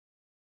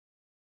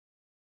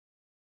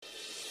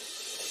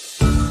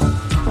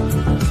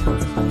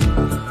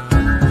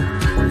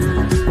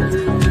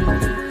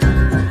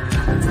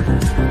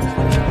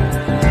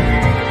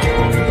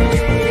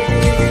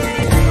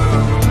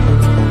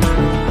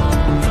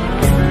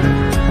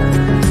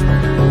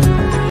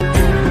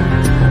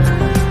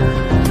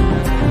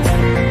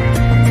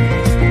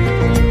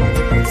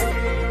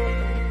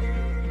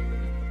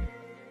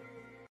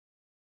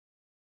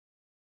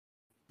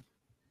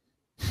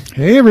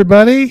Hey,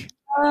 everybody.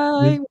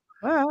 Hi,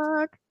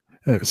 back.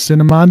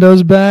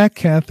 Cinemondo's back.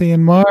 Kathy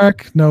and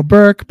Mark. No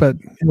Burke, but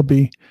he'll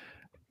be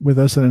with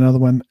us in another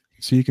one.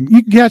 So you can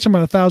catch him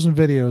on 1,000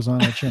 videos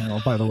on our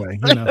channel, by the way.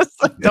 You know.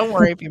 Don't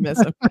worry if you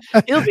miss him.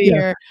 He'll be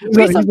here. He's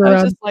We sometimes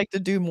around. just like to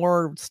do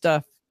more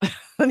stuff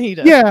than he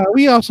does. Yeah,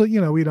 we also,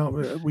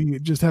 we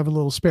just have a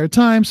little spare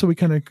time, so we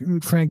kind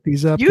of crank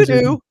these up. You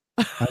do.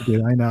 I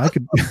do. I know. I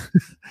could.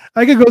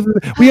 I could go through.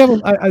 We have.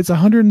 It's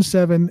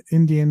 107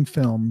 Indian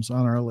films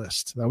on our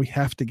list that we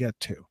have to get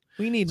to.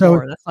 We need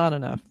more. That's not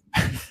enough.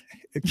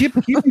 keep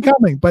them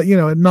coming, but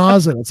at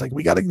nausea, it's like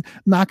we got to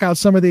knock out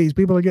some of these.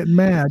 People are getting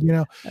mad.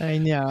 I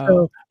know.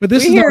 So, but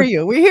this we hear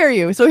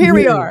you. So here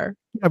we are.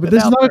 Yeah, but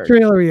this is not a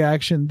trailer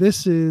reaction.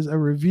 This is a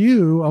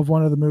review of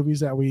one of the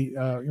movies that we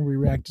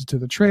reacted to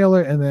the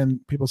trailer, and then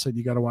people said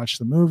you got to watch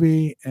the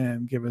movie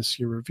and give us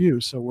your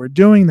review. So we're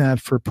doing that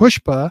for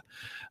Pushpa,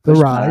 The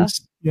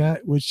Rise,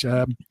 which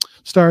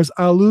stars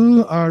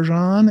Allu,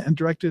 Arjun, and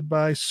directed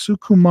by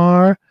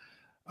Sukumar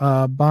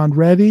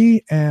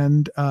Bandreddy,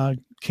 and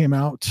came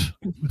out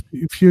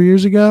a few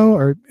years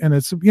ago, and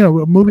it's a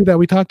movie that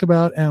we talked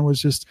about, and was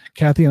just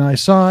Kathy and I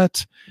saw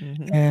it,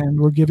 and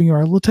we're giving you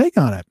our little take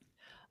on it.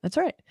 That's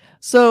right.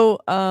 So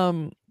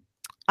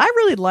I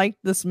really liked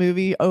this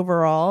movie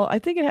overall. I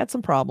think it had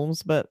some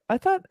problems, but I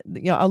thought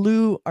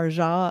Allu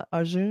Arjun,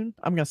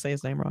 I'm gonna say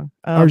his name wrong.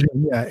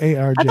 Arjun,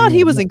 A-R-J-U-N. I thought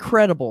he was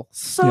incredible,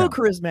 so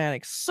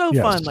charismatic, so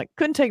fun. Like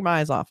couldn't take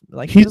my eyes off him.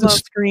 Like he was on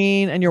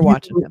screen and you're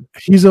watching him.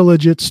 He's a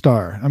legit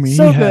star. I mean,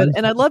 so good.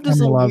 And I loved his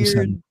little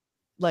weird,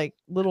 like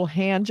little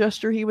hand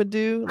gesture he would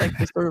do, like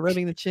the sort of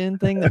rubbing the chin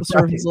thing. That was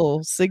sort of his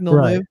little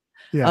signal move.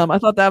 Yeah. I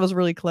thought that was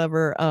really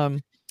clever.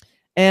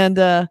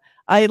 And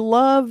I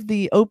love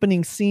the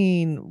opening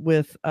scene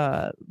with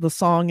the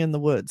song in the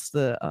woods,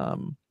 the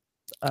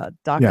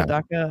Daka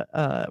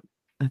Daka.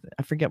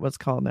 I forget what it's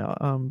called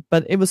now.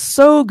 But it was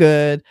so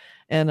good,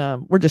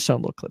 and we're just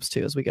showing little clips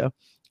too as we go.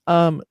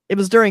 It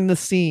was during the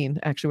scene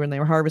actually when they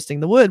were harvesting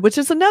the wood, which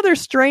is another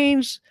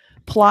strange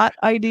plot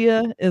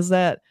idea. Is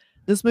that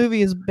this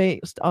movie is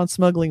based on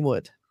smuggling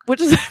wood, which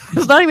is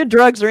it's not even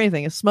drugs or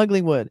anything. It's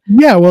smuggling wood.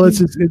 Yeah, well,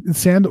 it's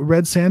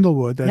red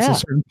sandalwood. That's a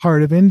certain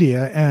part of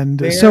India, and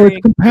very, so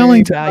it's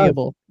compelling to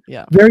valuable.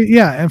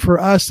 And for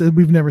us,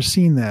 we've never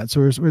seen that.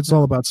 So it's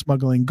all about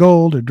smuggling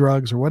gold or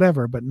drugs or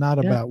whatever, but not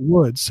about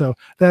wood. So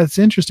that's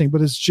interesting,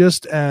 but it's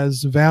just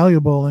as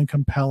valuable and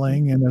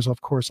compelling. And there's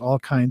of course all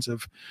kinds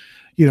of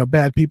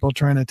bad people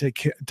trying to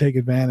take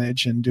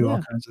advantage and do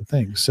all kinds of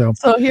things. So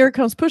here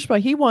comes Pushpa.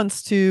 He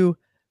wants to,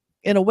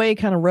 in a way,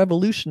 kind of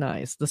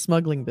revolutionize the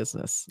smuggling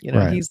business.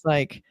 He's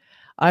like,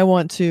 I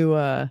want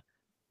to,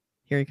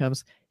 here he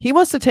comes. He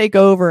wants to take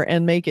over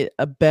and make it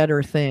a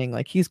better thing.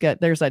 Like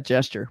there's that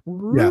gesture.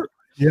 Yeah.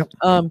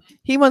 Yep.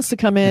 He wants to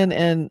come in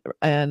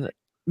and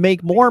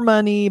make more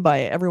money by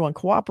everyone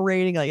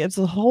cooperating. Like it's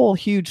a whole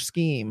huge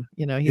scheme.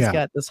 He's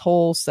got this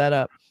whole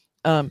setup.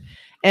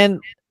 And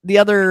the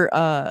other,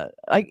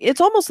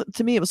 it's almost,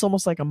 to me, it was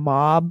almost like a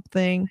mob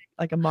thing,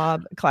 like a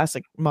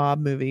classic mob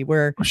movie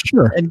where,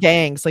 and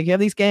gangs, like you have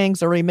these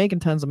gangs already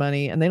making tons of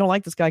money and they don't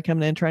like this guy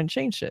coming in trying to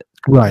change shit.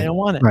 Right. They don't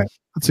want it. Right.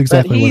 That's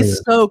exactly but what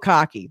he's so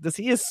cocky.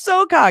 He is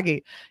so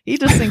cocky. He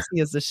just thinks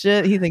he is the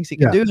shit. He thinks he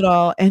can do it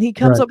all. And he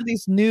comes up with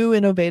these new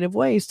innovative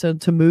ways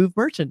to move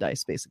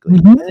merchandise, basically.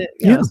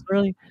 It's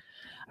really,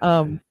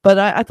 but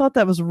I thought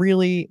that was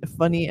really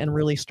funny and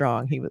really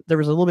strong. There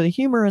was a little bit of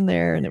humor in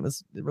there, and it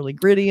was really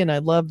gritty, and I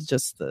loved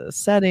just the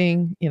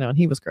setting, and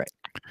he was great.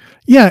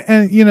 Yeah,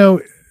 and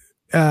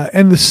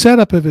and the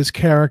setup of his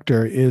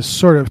character is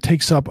sort of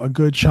takes up a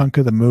good chunk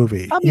of the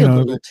movie. Probably a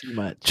little too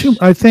much.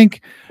 I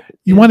think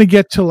you want to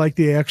get to like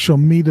the actual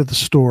meat of the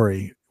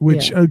story,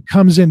 which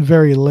comes in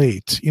very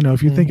late.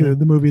 If you think of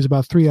the movie is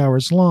about 3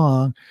 hours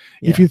long,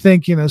 if you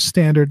think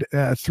standard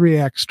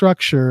 3-act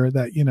structure,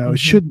 that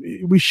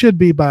we should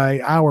be by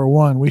hour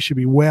one, we should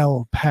be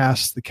well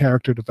past the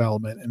character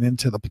development and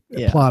into the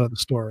plot of the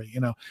story.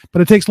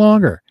 But it takes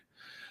longer.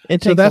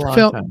 So that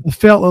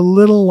felt a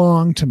little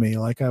long to me.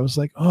 Like I was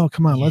like, oh,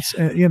 come on, let's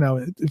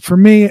for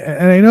me,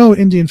 and I know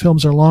Indian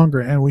films are longer,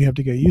 and we have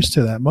to get used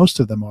to that. Most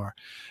of them are.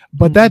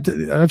 But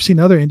I've seen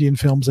other Indian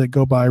films that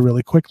go by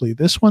really quickly.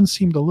 This one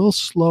seemed a little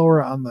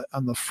slower on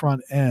the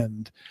front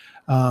end.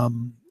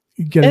 And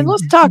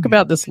let's talk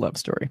about this love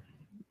story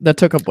that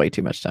took up way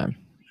too much time.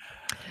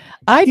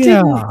 I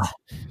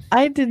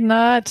did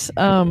not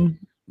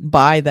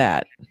buy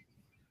that.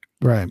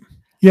 Right.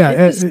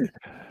 Yeah.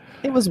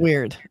 It was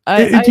weird.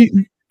 I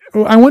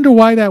wonder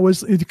why that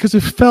was, because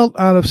it felt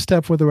out of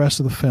step with the rest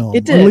of the film.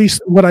 It did. At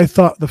least what I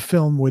thought the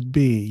film would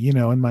be,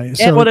 and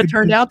what it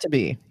turned out to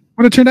be.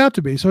 What it turned out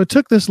to be. So it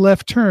took this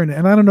left turn,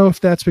 and I don't know if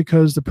that's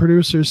because the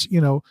producers,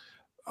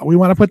 we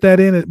want to put that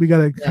in it. We got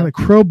to kind of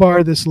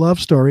crowbar this love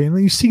story,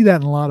 and you see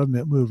that in a lot of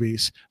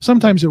movies.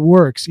 Sometimes it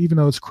works, even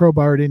though it's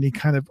crowbarred in.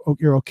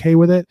 You're okay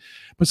with it,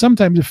 but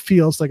sometimes it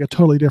feels like a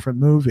totally different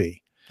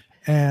movie.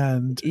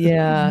 And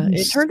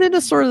it turned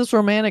into sort of this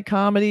romantic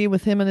comedy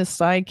with him and his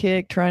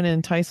sidekick trying to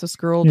entice this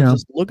girl to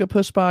just look at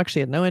Pushpa. She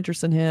had no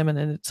interest in him, and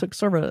then it took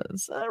sort of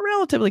a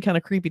relatively kind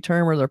of creepy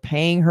turn where they're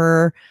paying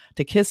her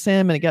to kiss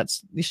him, and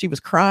she was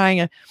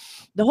crying.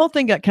 The whole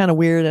thing got kind of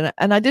weird,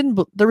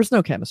 and there was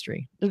no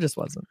chemistry. There just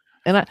wasn't.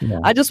 And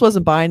I just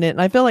wasn't buying it.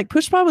 And I feel like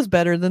Pushpa was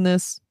better than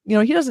this. He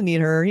doesn't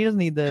need her. He doesn't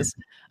need this.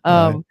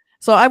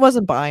 So I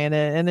wasn't buying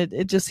it. And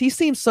it just, he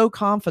seemed so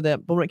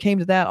confident. But when it came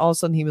to that, all of a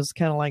sudden he was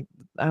kind of like,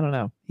 I don't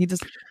know. He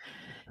just.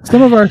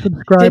 Some of our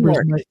subscribers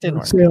might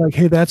say like,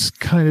 hey, that's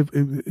kind of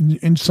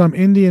in some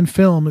Indian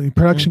film, the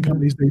production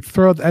companies, they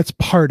throw, that's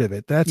part of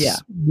it.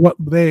 That's what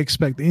they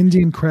expect. The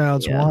Indian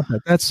crowds want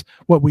that. That's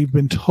what we've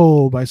been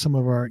told by some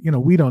of our,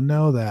 we don't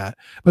know that.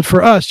 But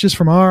for us, just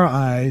from our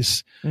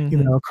eyes,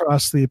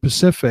 across the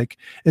Pacific,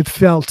 it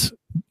felt,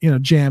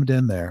 jammed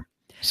in there.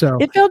 So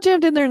it felt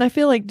jammed in there. And I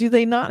feel like, do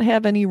they not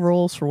have any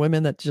roles for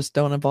women that just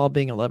don't involve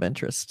being a love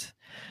interest?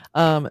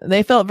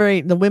 They felt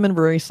the women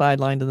were very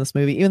sidelined in this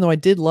movie, even though I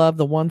did love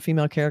the one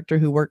female character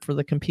who worked for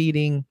the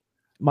competing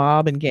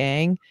mob and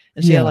gang,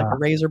 and she had like a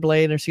razor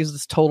blade, and she was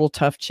this total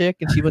tough chick,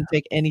 and she wouldn't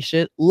take any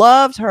shit.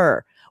 Loved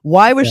her.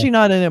 Why was she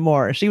not in it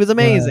more? She was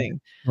amazing.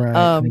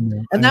 Right.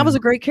 And that was a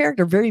great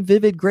character, very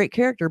vivid, great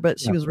character, but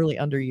she was really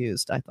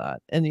underused, I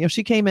thought. And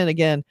she came in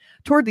again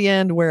toward the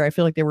end where I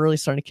feel like they were really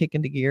starting to kick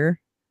into gear.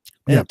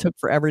 And it took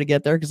forever to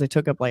get there because they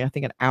took up I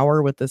think an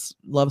hour with this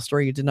love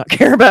story you did not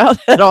care about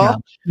at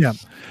all. Yeah.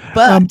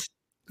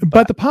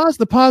 But the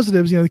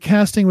positives, the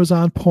casting was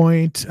on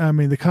point. I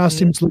mean, the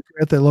costumes looked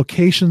great. The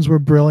locations were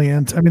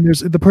brilliant. I mean,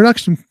 the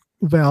production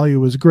value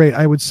was great.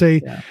 I would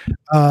say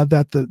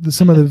that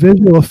some of the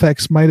visual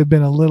effects might have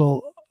been a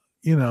little,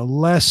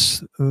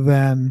 less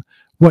than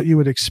what you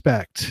would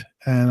expect.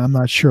 And I'm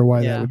not sure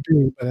why that would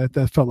be, but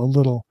that felt a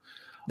little.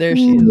 There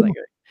she is.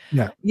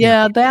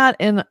 Yeah, that,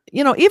 and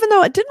even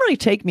though it didn't really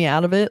take me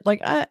out of it,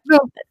 the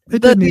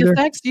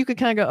effects, you could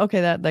kind of go, okay,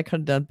 that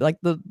could have done, like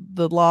the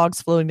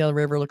logs floating down the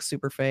river looks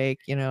super fake,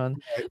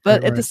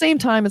 but at the same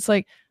time, it's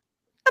like,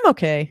 I'm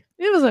okay.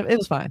 It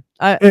was fine.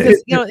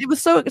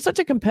 It's such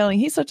a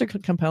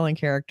compelling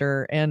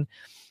character, and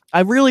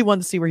I really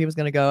wanted to see where he was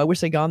going to go. I wish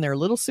they'd gone there a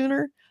little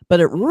sooner, but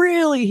it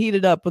really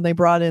heated up when they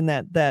brought in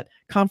that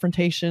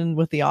confrontation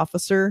with the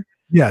officer.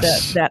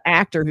 Yes, that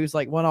actor who's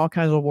like won all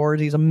kinds of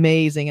awards. He's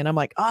amazing, and I'm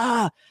like,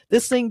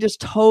 this thing just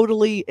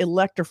totally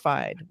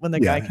electrified when the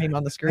guy came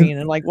on the screen,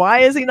 and like, why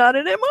is he not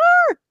in it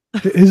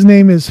more? His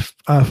name is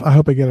I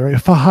hope I get it right.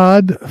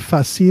 Fahadh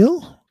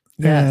Faasil,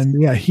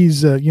 and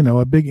he's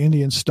a big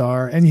Indian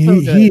star, and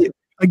he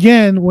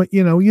again,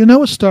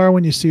 a star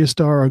when you see a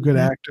star or a good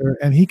actor,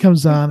 and he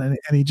comes on and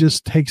he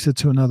just takes it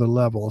to another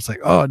level. It's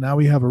like, oh, now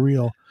we have a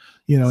real,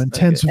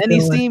 intense, and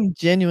he seemed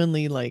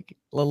genuinely like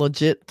a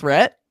legit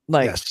threat,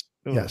 like.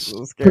 Yes.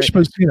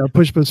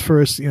 Pushpa's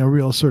first,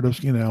 real sort of,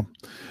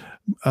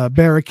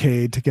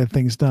 barricade to get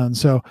things done.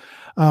 So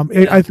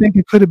I think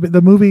it could have been,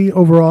 the movie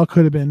overall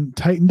could have been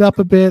tightened up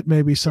a bit,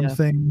 maybe some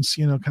things,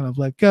 kind of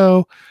let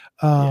go.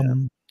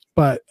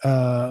 But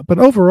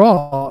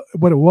overall,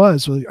 what it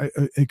was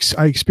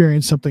I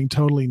experienced something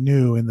totally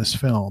new in this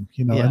film,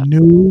 a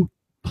new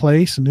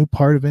place, a new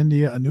part of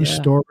India, a new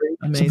story,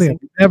 something I've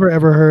never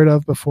ever heard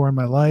of before in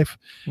my life,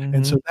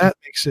 and so that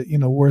makes it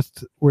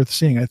worth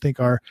seeing. I think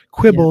our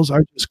quibbles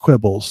are just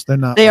quibbles; they're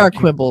not. They are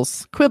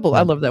quibbles. Quibble.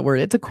 I love that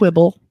word. It's a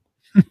quibble.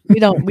 we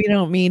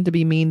don't mean to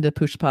be mean to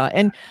Pushpa,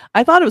 and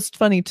I thought it was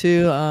funny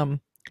too.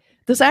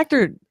 This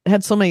actor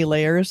had so many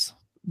layers.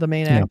 The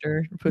main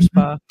actor,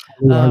 Pushpa,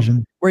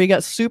 where he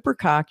got super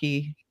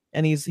cocky.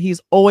 And he's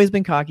always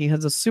been cocky. He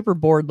has a super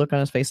bored look on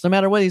his face, no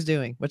matter what he's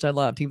doing, which I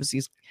loved.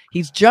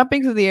 He's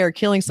jumping through the air,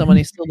 killing someone.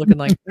 He's still looking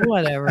like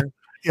whatever.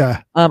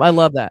 Yeah. I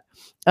love that.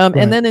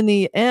 And then in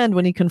the end,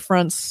 when he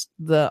confronts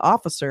the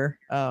officer,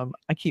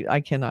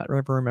 I cannot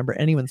ever remember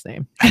anyone's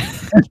name.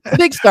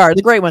 Big star,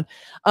 the great one.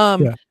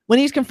 When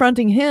he's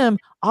confronting him,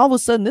 all of a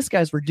sudden this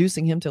guy's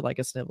reducing him to like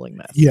a sniveling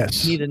mess.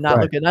 Yes. He did not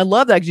look good. And I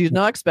love that because you did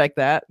not expect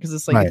that, because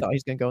it's like you thought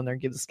he's gonna go in there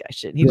and give this guy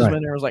shit. And he just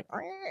went there and was like,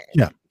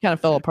 kind of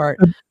fell apart.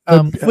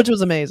 Which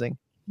was amazing.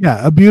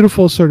 Yeah, a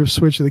beautiful sort of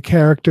switch of the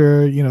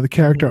character. The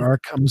character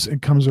arc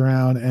comes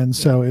around, and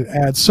so it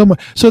adds so much.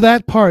 So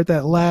that part,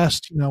 that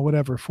last,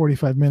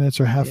 45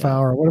 minutes or half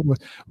hour or whatever,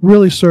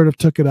 really sort of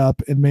took it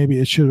up, and maybe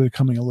it should have been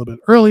coming a little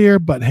bit earlier.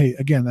 But hey,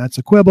 again, that's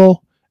a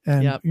quibble,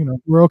 and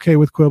we're okay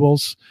with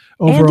quibbles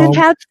overall. And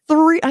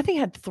it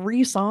had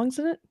three songs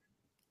in it.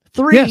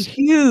 Three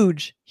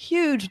huge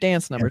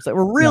dance numbers that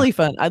were really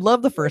fun. I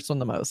love the first one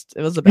the most.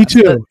 It was the best.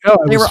 Me too.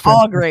 They were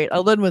all great. I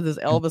loved with his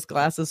Elvis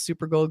glasses,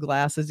 super gold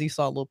glasses. You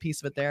saw a little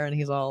piece of it there, and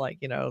he's all like,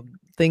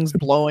 things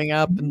blowing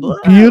up and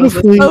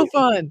beautifully, so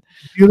fun,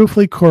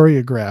 beautifully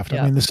choreographed.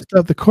 I mean,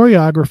 the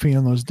choreography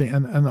in those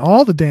and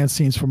all the dance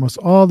scenes from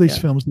all these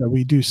films that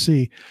we do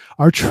see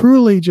are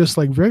truly just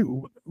like very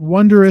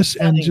wondrous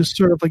and just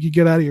sort of like you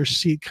get out of your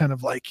seat, kind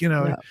of like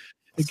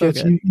It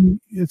gets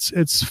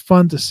it's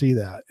fun to see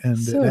that, and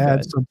it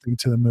adds something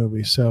to the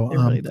movie. So it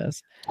really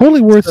does.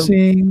 Totally worth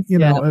seeing.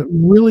 A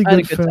really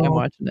good film. Time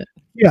watching it.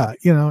 Yeah,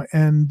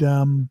 and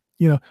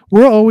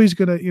we're always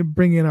going to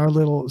bring in our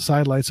little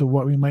sidelights of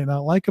what we might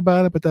not like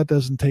about it, but that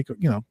doesn't take,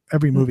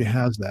 every movie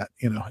has that,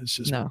 it's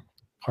just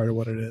part of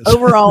what it is.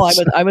 Overall,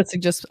 I would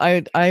suggest,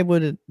 I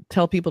would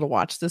tell people to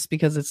watch this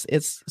because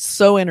it's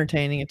so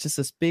entertaining. It's just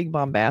this big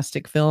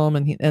bombastic film,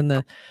 and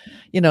the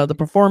the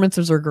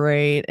performances are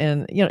great,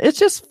 and it's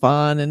just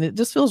fun, and it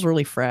just feels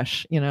really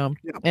fresh, and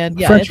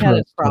it had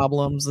its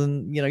problems,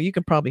 and you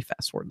could probably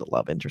fast forward the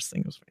love interest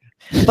things,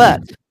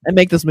 but and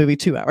make this movie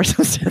 2 hours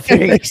instead of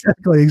 3.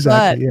 Exactly.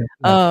 But,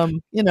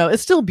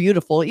 it's still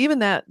beautiful. Even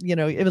that,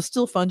 it was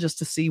still fun just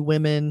to see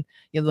women,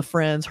 the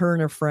friends, her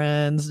and her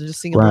friends, just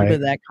seeing a little bit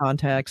of that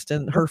context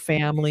and her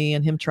family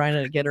and him trying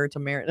to get her to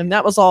marry. And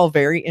that was all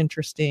very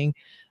interesting.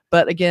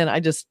 But again, I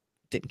just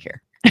didn't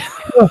care.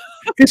 Well,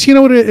 it's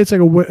it's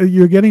like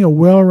you're getting a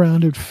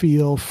well-rounded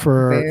feel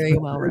for very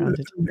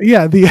well-rounded.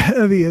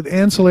 The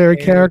ancillary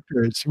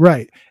characters,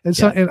 right? And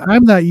so, and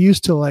I'm not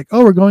used to like,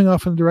 we're going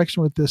off in a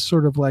direction with this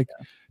sort of like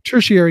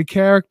tertiary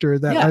character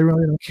that I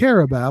really don't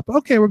care about. But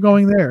okay, we're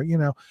going there.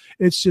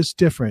 It's just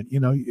different.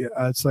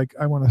 It's like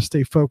I want to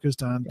stay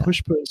focused on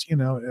Pushpa's,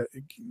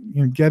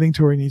 getting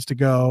to where he needs to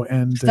go,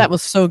 and that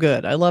was so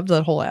good. I loved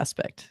that whole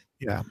aspect.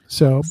 Yeah.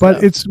 So,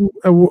 but it's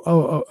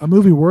a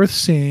movie worth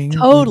seeing.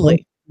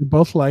 Totally. We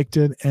both liked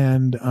it,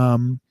 and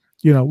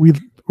we're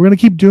going to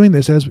keep doing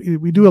this as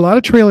we do a lot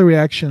of trailer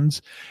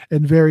reactions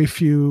and very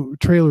few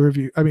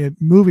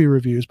movie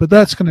reviews, but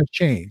that's going to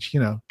change.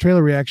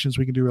 Trailer reactions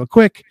we can do real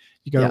quick.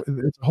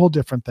 It's a whole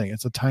different thing.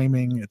 It's a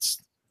timing.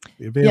 It's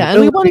and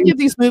we want to give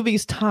these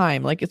movies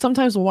time. Like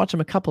sometimes we'll watch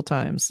them a couple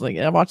times. Like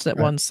I watched that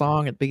one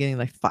song at the beginning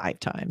like 5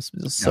 times.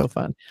 It was so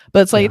fun.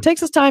 But it's like it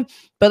takes us time.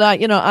 But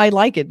I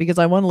like it because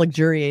I want to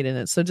luxuriate in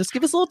it. So just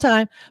give us a little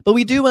time. But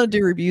we do want to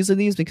do reviews of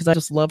these because I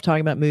just love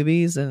talking about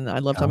movies, and I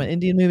love talking about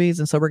Indian movies,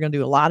 and so we're going to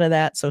do a lot of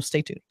that. So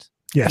stay tuned.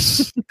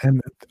 Yes.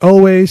 And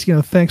always,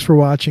 thanks for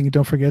watching.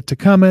 Don't forget to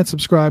comment,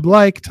 subscribe,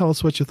 like, tell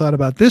us what you thought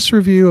about this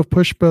review of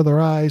Pushpa the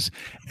Rise,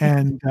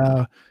 and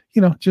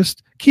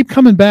just keep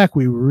coming back.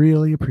 We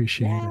really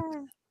appreciate it.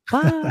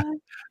 Bye.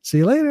 See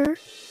you later.